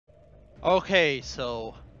Okay,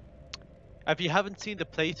 so if you haven't seen the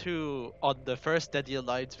playthrough on the first Deadly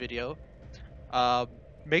Alliance video, um,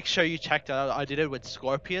 make sure you check that out. I did it with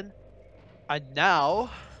Scorpion, and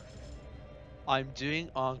now I'm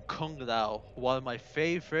doing on Kung Lao, one of my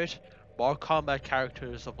favorite Mortal Kombat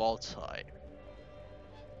characters of all time.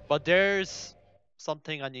 But there's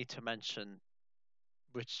something I need to mention,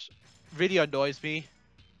 which really annoys me.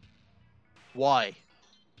 Why?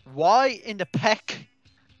 Why in the peck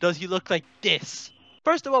does he look like this?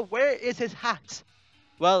 First of all, where is his hat?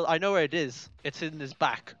 Well, I know where it is. It's in his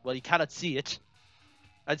back. Well, you cannot see it.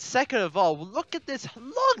 And second of all, look at this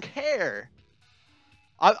long hair.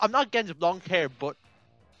 I'm not against long hair, but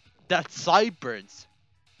that sideburns.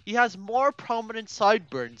 He has more prominent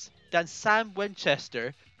sideburns than Sam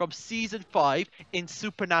Winchester from season 5 in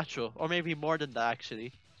Supernatural. Or maybe more than that,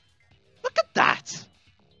 actually. Look at that!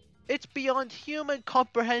 It's beyond human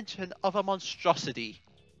comprehension of a monstrosity.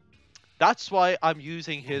 That's why I'm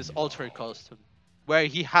using his alternate costume, where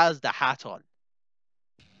he has the hat on.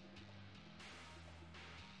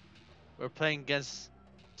 We're playing against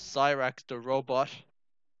Cyrax the robot.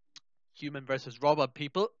 Human versus robot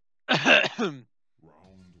people. Round one.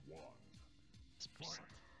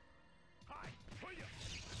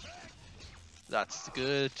 That's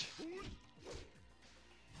good.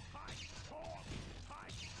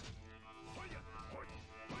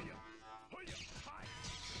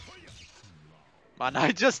 Man,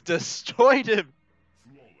 I just destroyed him.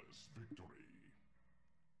 Flawless victory.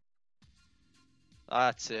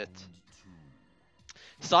 That's it.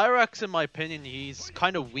 Cyrax, in my opinion, he's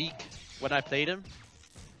kind of weak when I played him.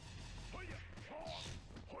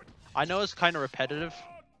 I know it's kind of repetitive.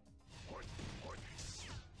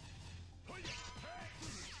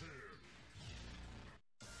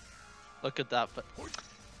 Look at that.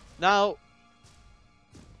 Now,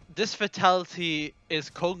 this fatality is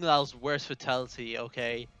Kung Lao's worst fatality,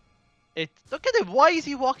 okay? Look at him, why is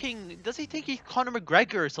he walking? Does he think he's Conor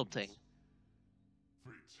McGregor or something?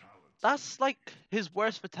 Fatality. That's like his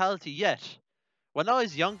worst fatality yet. When I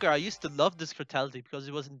was younger, I used to love this fatality because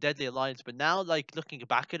it was in Deadly Alliance, but now, like, looking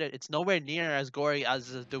back at it, it's nowhere near as gory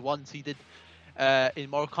as the ones he did in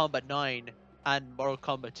Mortal Kombat 9 and Mortal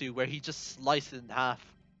Kombat 2, where he just sliced it in half.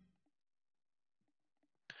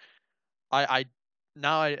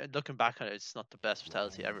 Looking back on it, it's not the best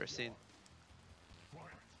fatality I've ever seen.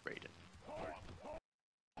 Rated.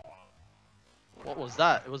 What was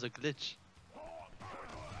that? It was a glitch.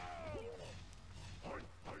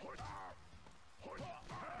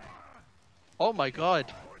 Oh my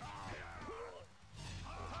god.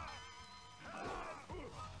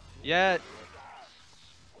 Yeah.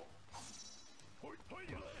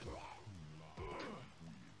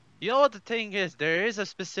 You know what the thing is? There is a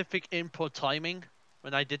specific input timing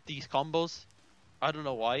when I did these combos. I don't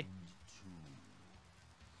know why.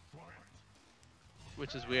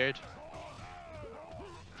 Which is weird.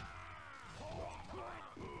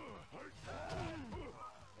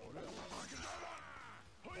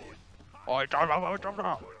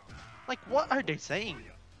 Like, what are they saying?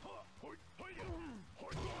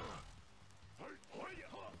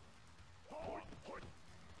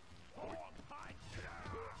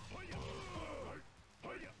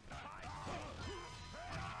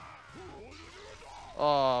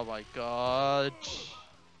 Oh my god.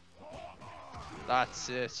 That's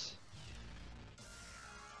it.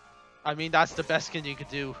 I mean, that's the best thing you could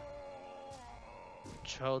do.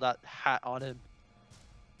 Throw that hat on him.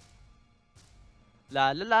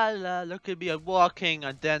 La la la la, look at me, I'm walking,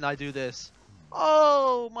 and then I do this.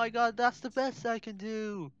 Oh my god, that's the best I can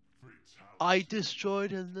do. I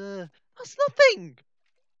destroyed him there. That's nothing.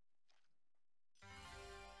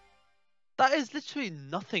 That is literally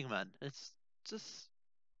nothing, man. It's just...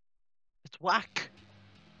 It's whack.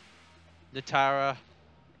 Natara.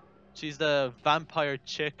 She's the vampire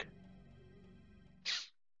chick.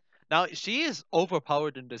 Now, she is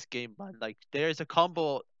overpowered in this game, man. Like, there's a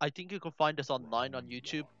combo, I think you can find this online on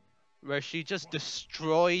YouTube, where she just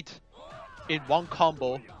destroyed in one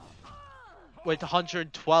combo with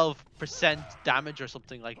 112% damage or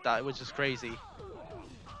something like that, which is crazy.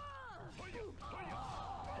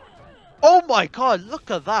 Oh my god, look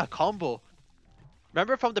at that combo.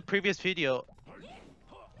 Remember from the previous video,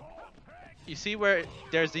 you see where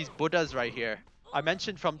there's these Buddhas right here. I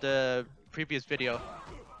mentioned from the previous video.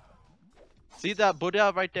 See that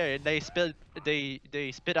Buddha right there, and they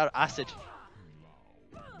spit out acid.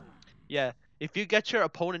 Yeah, if you get your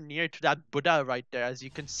opponent near to that Buddha right there, as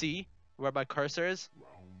you can see where my cursor is,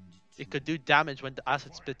 it could do damage when the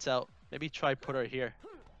acid spits out. Maybe try put her here.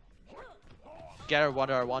 Get her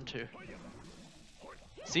what I want to.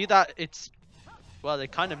 See that it's Well, they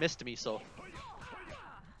kind of missed me, so.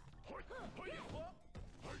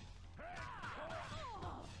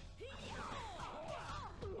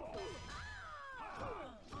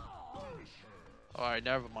 Alright,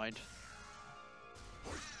 never mind.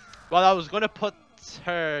 Well, I was gonna put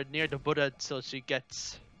her near the Buddha so she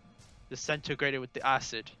gets disintegrated with the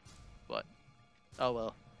acid, but oh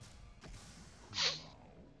well.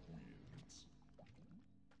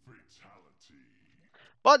 Fatality.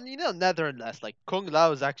 But you know, nevertheless, like Kung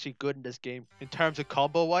Lao is actually good in this game in terms of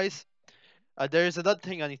combo wise. There's another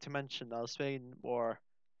thing I need to mention. I'll explain more.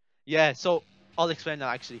 Yeah, so I'll explain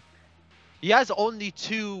that actually. He has only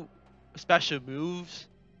two special moves.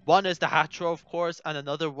 One is the hat throw, of course, and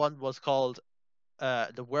another one was called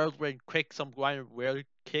the whirlwind quick, some kind of whirl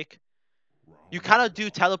kick. You cannot do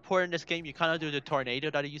teleport in this game. You cannot do the tornado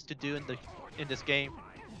that I used to do in this game.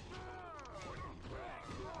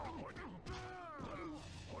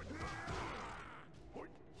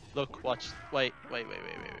 Look, watch. Wait.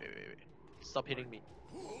 Stop hitting me.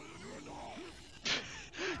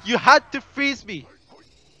 You had to freeze me.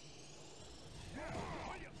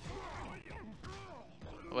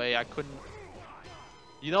 Wait, I couldn't.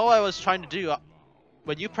 You know what I was trying to do?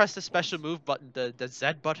 When you press the special move button, the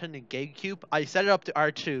Z button in GameCube, I set it up to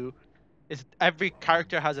R2. Every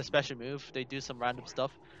character has a special move. They do some random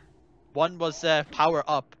stuff. One was power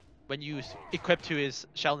up when you equip to his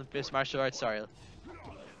Shaolin Fist martial arts style.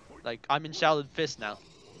 Like, I'm in Shaolin Fist now.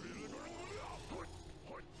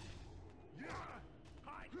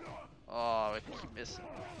 Oh, I keep missing.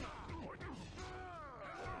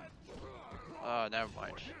 Oh, never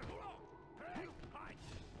mind.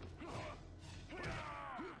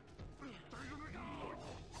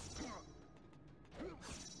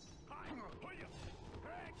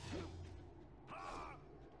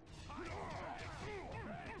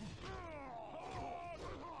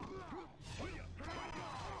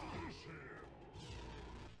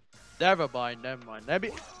 Never mind. Maybe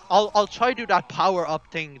I'll try to do that power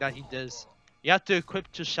up thing that he does. You have to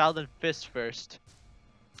equip to Shaolin Fist first,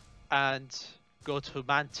 and go to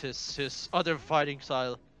Mantis, his other fighting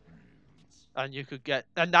style, and you could get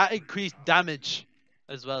that increased damage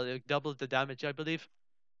as well. It doubled the damage, I believe.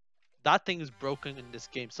 That thing is broken in this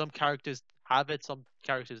game. Some characters have it, some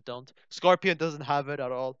characters don't. Scorpion doesn't have it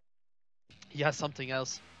at all. He has something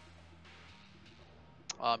else.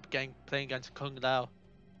 Playing against Kung Lao.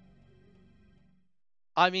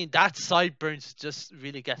 I mean, that sideburns just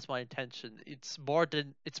really gets my attention. It's more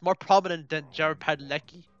prominent than Jared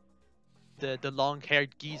Padalecki, the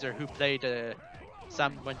long-haired geezer who played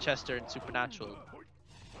Sam Winchester in Supernatural.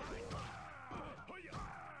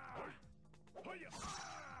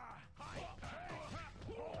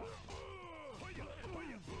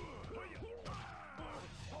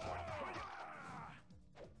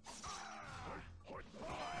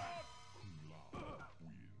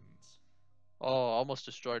 Oh, almost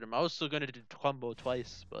destroyed him. I was still gonna do the combo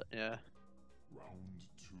twice, but yeah. Round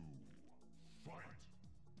 2.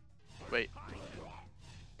 Fight. Wait.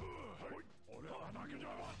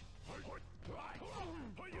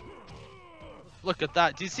 Look at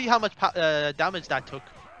that. Do you see how much damage that took?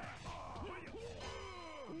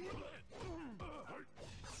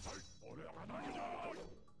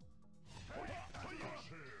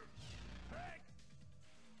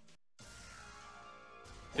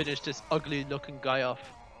 Finish this ugly looking guy off.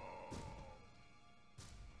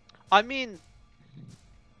 I mean,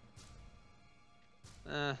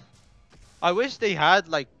 I wish they had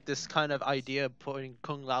like this kind of idea of putting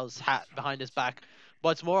Kung Lao's hat behind his back, but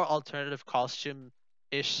it's more alternative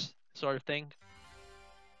costume-ish sort of thing.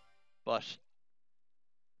 But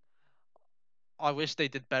I wish they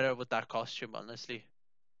did better with that costume, honestly.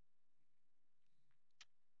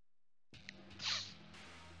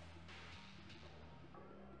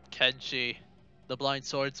 Kenshi, the blind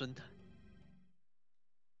swordsman.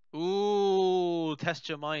 Ooh, test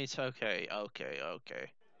your might. Okay. Test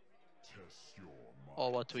your mind. Oh,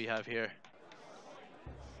 what do we have here?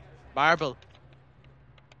 Marble.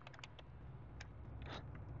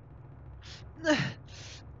 No,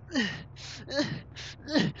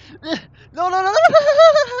 no.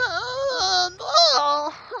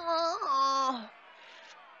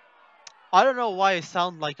 I don't know why I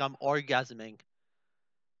sound like I'm orgasming.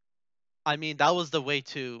 I mean, that was the way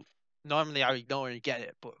to. Normally, I would ignore and get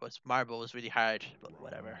it, but marble was really hard. But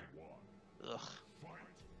whatever. Ugh.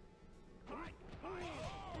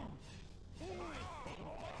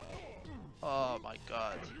 Oh my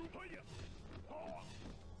god.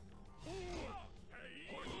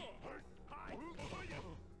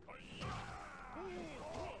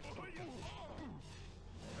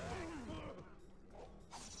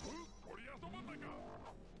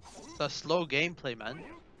 The slow gameplay, man.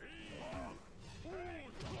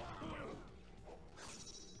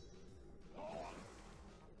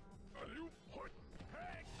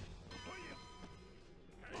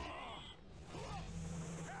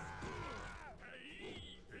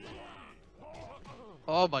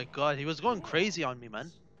 Oh my god, he was going crazy on me,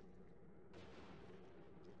 man.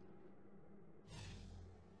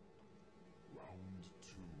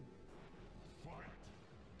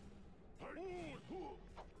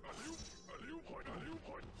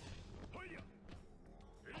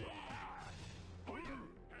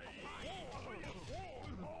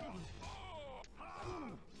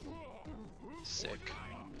 Sick.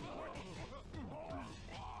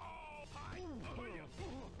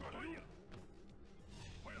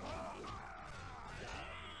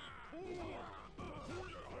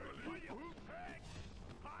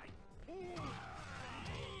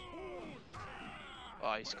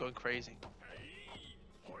 Oh, he's going crazy.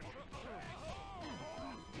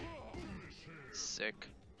 Sick.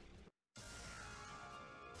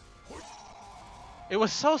 It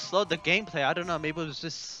was so slow, the gameplay. I don't know, maybe it was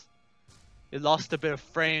just... It lost a bit of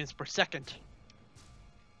frames per second.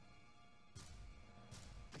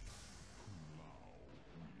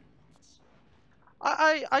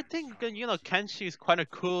 I think, you know, Kenshi is kind of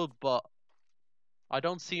cool, but I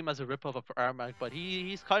don't see him as a ripoff of Armac, but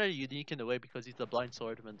he's kind of unique in a way because he's the blind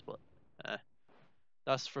swordman, but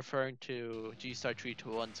that's referring to G-Star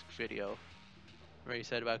 321's video, where he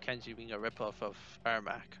said about Kenji being a ripoff of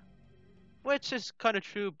Armac. Which is kind of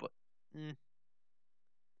true, but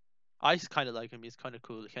I kind of like him, he's kind of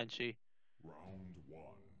cool, Kenshi. Round one.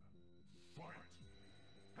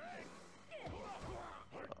 Fight.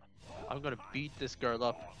 I'm gonna beat this girl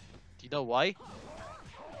up. Do you know why?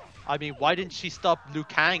 I mean, why didn't she stop Liu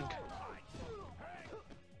Kang?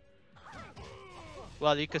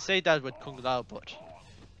 Well, you could say that with Kung Lao, but...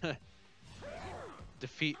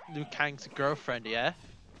 defeat Liu Kang's girlfriend, yeah?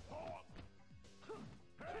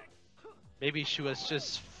 Maybe she was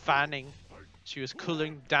just fanning. She was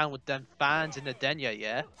cooling down with them fans in the Denya,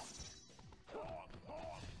 yeah?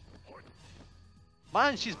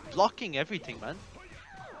 Man, she's blocking everything, man.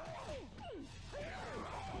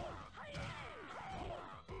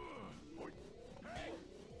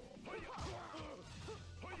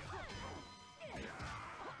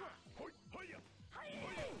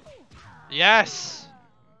 Yes!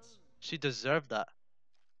 She deserved that.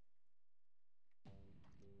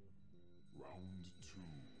 Round two.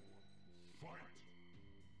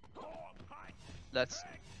 Fight. Let's...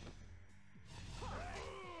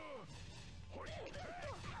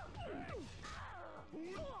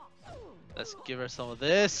 Let's give her some of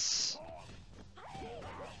this.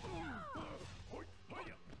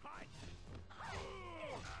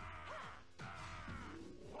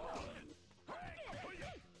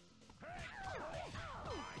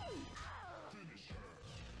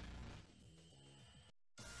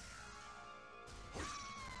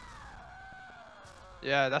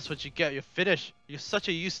 Yeah, that's what you get. You finish. You're such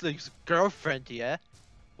a useless girlfriend, yeah?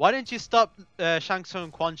 Why didn't you stop Shang Tsung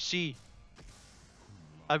and Quan?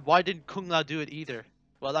 And why didn't Kung Lao do it either?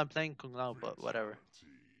 Well, I'm playing Kung Lao, but whatever.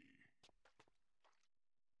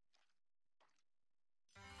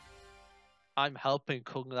 I'm helping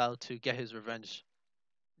Kung Lao to get his revenge.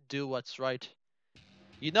 Do what's right.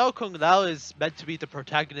 You know Kung Lao is meant to be the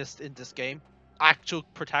protagonist in this game. Actual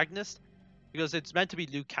protagonist. Because it's meant to be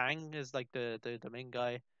Liu Kang is like the main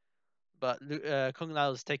guy. But Kung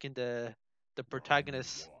Lao is taking the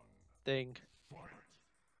protagonist thing.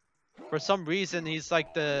 For some reason, he's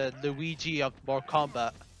like the Luigi of Mortal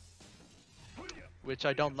Kombat. Which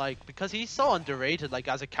I don't like. Because he's so underrated, like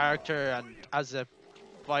as a character and as a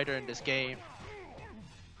fighter in this game.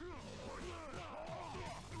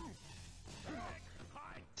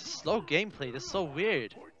 Slow gameplay, that's so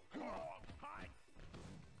weird.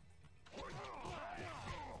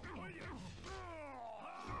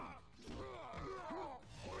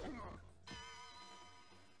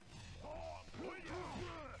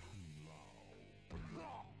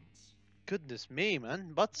 Goodness me,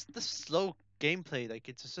 man. What's the slow gameplay? Like,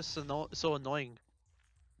 it's just so annoying.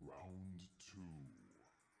 Round two.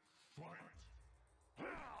 Fight.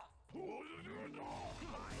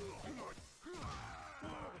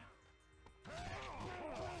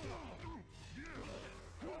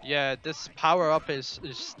 Yeah, this power up is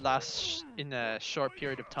lasts in a short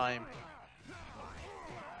period of time.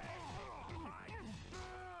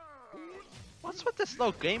 What's with the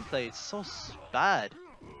slow gameplay? It's so bad.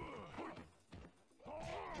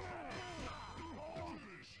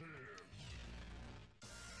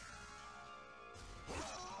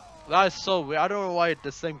 That is so weird. I don't know why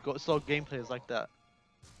the same slow gameplay is like that.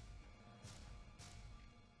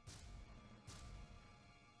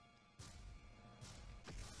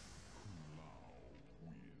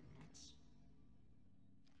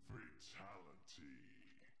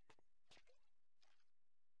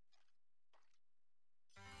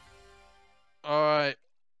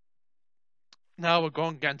 Now we're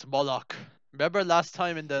going against Moloch. Remember last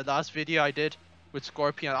time in the last video I did with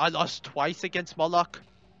Scorpion, I lost twice against Moloch?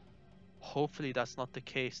 Hopefully that's not the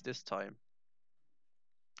case this time.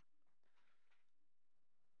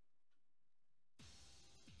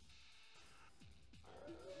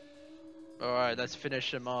 Alright, let's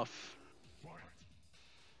finish him off.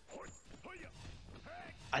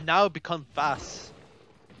 And now become fast.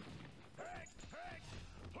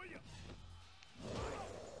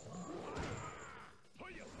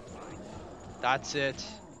 That's it.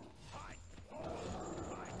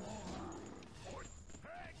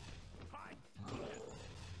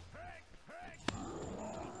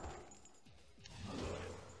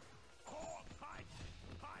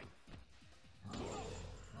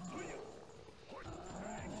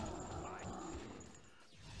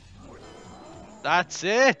 That's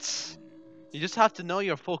it! You just have to know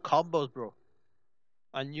your full combos, bro.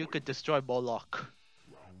 And you could destroy Moloch.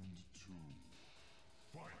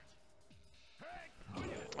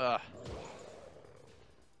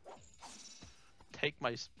 Take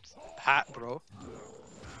my hat, bro.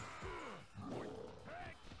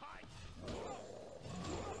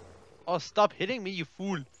 Oh, stop hitting me, you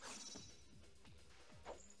fool.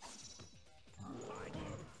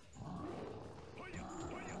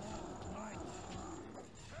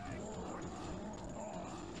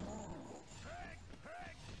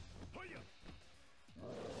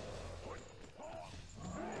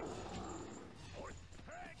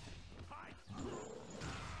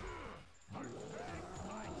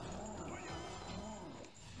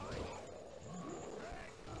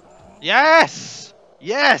 Yes!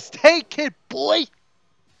 Yes! Take it, boy!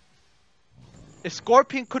 If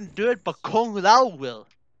Scorpion couldn't do it, but Kung Lao will.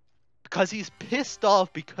 Because he's pissed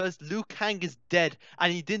off because Liu Kang is dead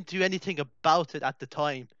and he didn't do anything about it at the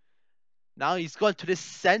time. Now he's gone to his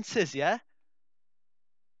senses, yeah?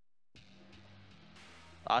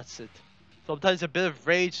 That's it. Sometimes a bit of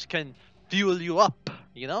rage can fuel you up,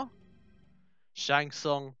 you know? Shang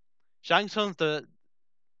Tsung. Shang Tsung,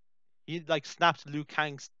 he like snapped Liu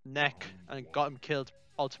Kang's neck and got him killed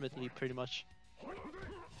ultimately, pretty much.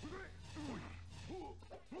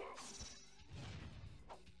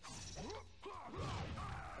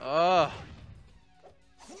 Ugh.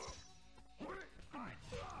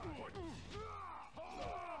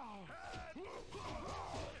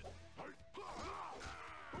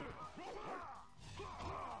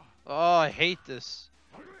 Oh, I hate this.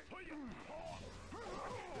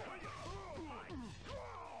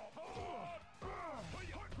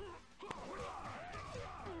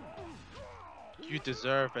 You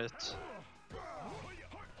deserve it.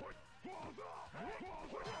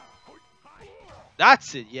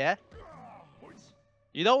 That's it, yeah?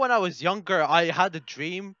 You know, when I was younger, I had a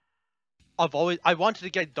dream of I wanted to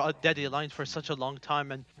get Deadly Alliance for such a long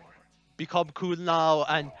time and become Kung Lao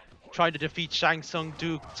and try to defeat Shang Tsung,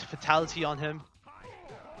 do fatality on him.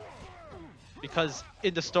 Because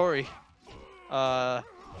in the story, Shang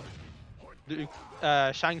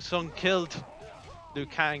Tsung killed Liu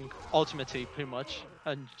Kang ultimately, pretty much,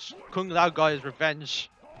 and Kung Lao got his revenge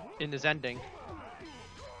in his ending.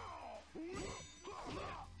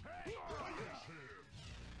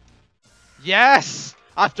 Yes!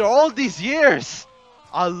 After all these years!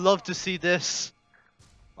 I love to see this.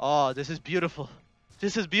 Oh, this is beautiful.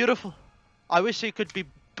 This is beautiful. I wish it could be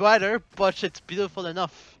better, but it's beautiful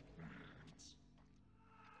enough.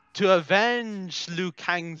 To avenge Liu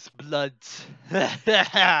Kang's blood.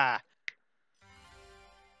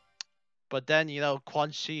 But then, you know,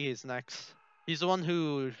 Quan Chi is next. He's the one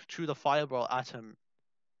who threw the fireball at him,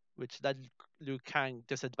 which led Liu Kang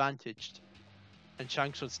disadvantaged. And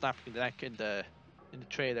Shang Tsung snapping the neck in the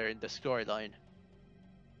trailer, in the storyline,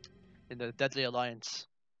 in the Deadly Alliance.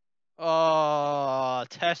 Oh,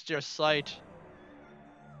 test your sight.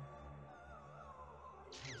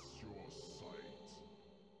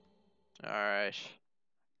 All right.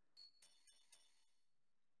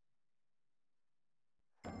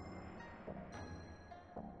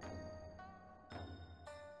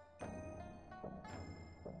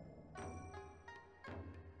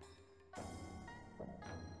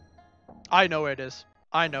 I know where it is.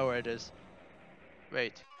 I know where it is.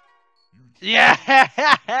 Wait.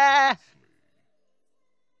 Yeah!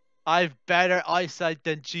 I've better eyesight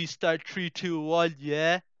than G-Star 321,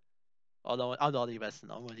 yeah? Although I'm not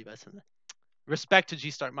listening. I'm only listening. Respect to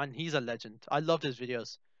G-Star, man. He's a legend. I loved his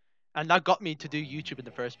videos. And that got me to do YouTube in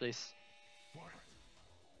the first place.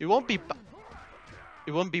 It won't be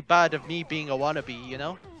bad of me being a wannabe, you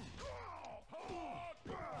know?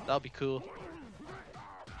 That'll be cool.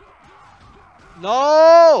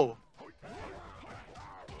 No!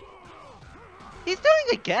 He's doing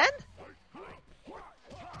it again?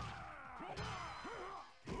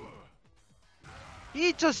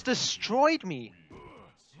 He just destroyed me.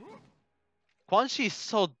 Quan Chi is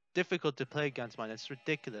so difficult to play against, man. It's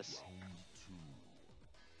ridiculous.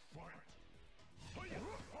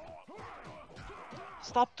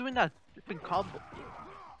 Stop doing that flipping combo.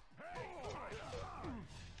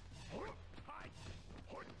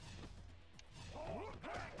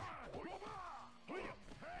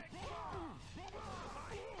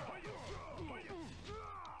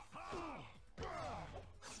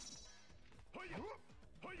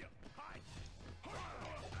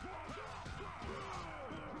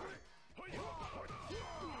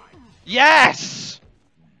 Yes!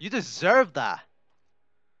 You deserve that.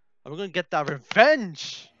 I'm gonna get that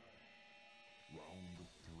revenge.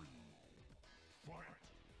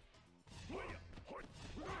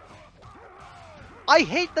 I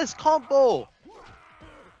hate this combo.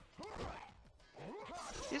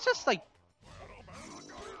 It's just like...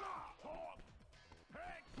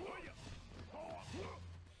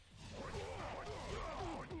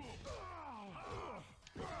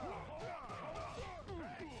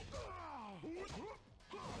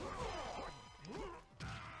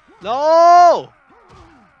 No!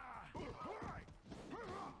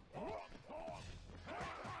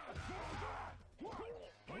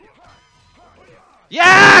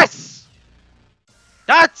 Yes!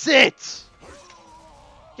 That's it!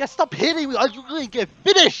 Yeah, stop hitting me. I'm gonna get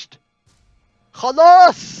finished.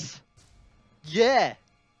 خلاص! Yeah.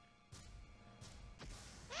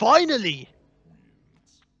 Finally!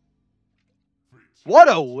 What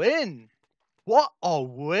a win! What a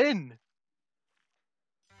win!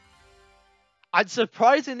 And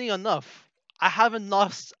surprisingly enough, I haven't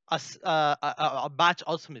lost a match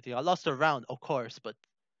ultimately. I lost a round, of course, but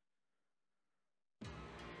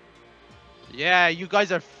yeah, you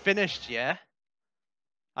guys are finished, yeah?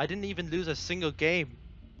 I didn't even lose a single game.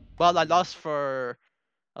 Well, I lost a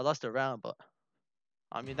round, but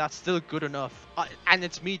I mean, that's still good enough. And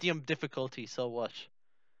it's medium difficulty, so what?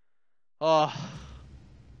 Oh,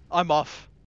 I'm off.